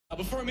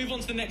Before I move on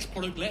to the next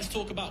product, let's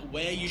talk about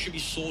where you should be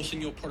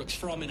sourcing your products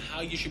from and how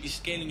you should be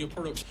scaling your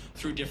products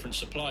through different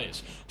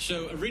suppliers.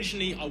 So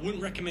originally, I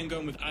wouldn't recommend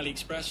going with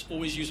AliExpress,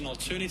 always use an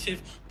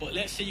alternative, but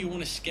let's say you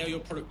want to scale your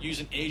product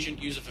using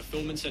agent, use a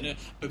fulfillment center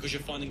because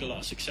you're finding a lot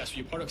of success with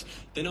your products,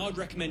 then I would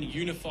recommend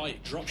Unify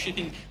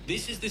Dropshipping.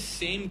 This is the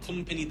same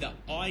company that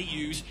I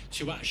use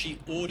to actually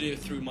order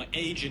through my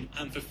agent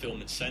and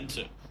fulfillment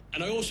center.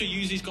 And I also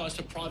use these guys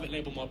to private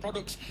label my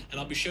products, and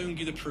I'll be showing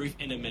you the proof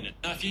in a minute.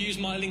 Now, if you use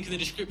my link in the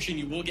description,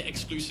 you will get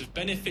exclusive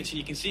benefits, and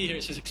you can see here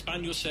it says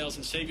expand your sales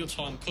and save your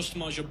time,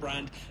 customize your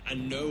brand,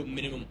 and no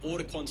minimum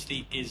order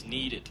quantity is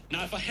needed.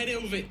 Now, if I head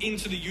over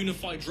into the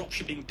Unified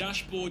Dropshipping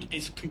dashboard,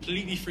 it's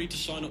completely free to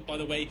sign up, by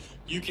the way.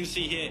 You can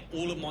see here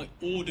all of my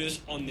orders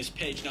on this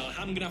page. Now,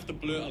 I'm gonna have to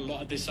blur a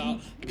lot of this out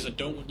because I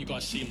don't want you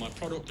guys seeing my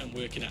product and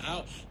working it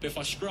out. But if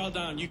I scroll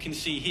down, you can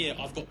see here,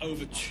 I've got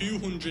over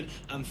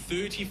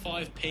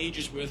 235 pages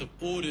worth of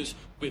orders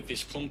with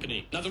this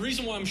company. Now, the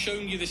reason why I'm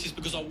showing you this is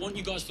because I want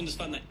you guys to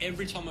understand that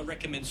every time I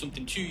recommend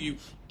something to you,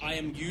 I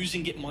am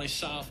using it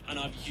myself, and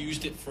I've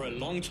used it for a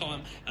long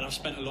time, and I've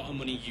spent a lot of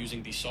money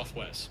using these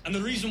softwares. And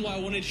the reason why I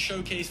wanted to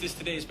showcase this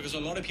today is because a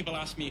lot of people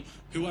ask me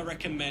who I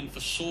recommend for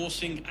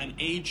sourcing and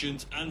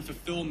agent and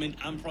fulfillment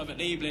and private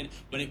labeling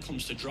when it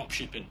comes to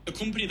dropshipping. The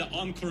company that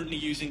I'm currently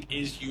using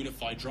is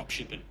Unified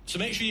Dropshipping. So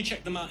make sure you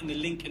check them out in the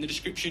link in the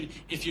description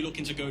if you're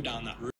looking to go down that route.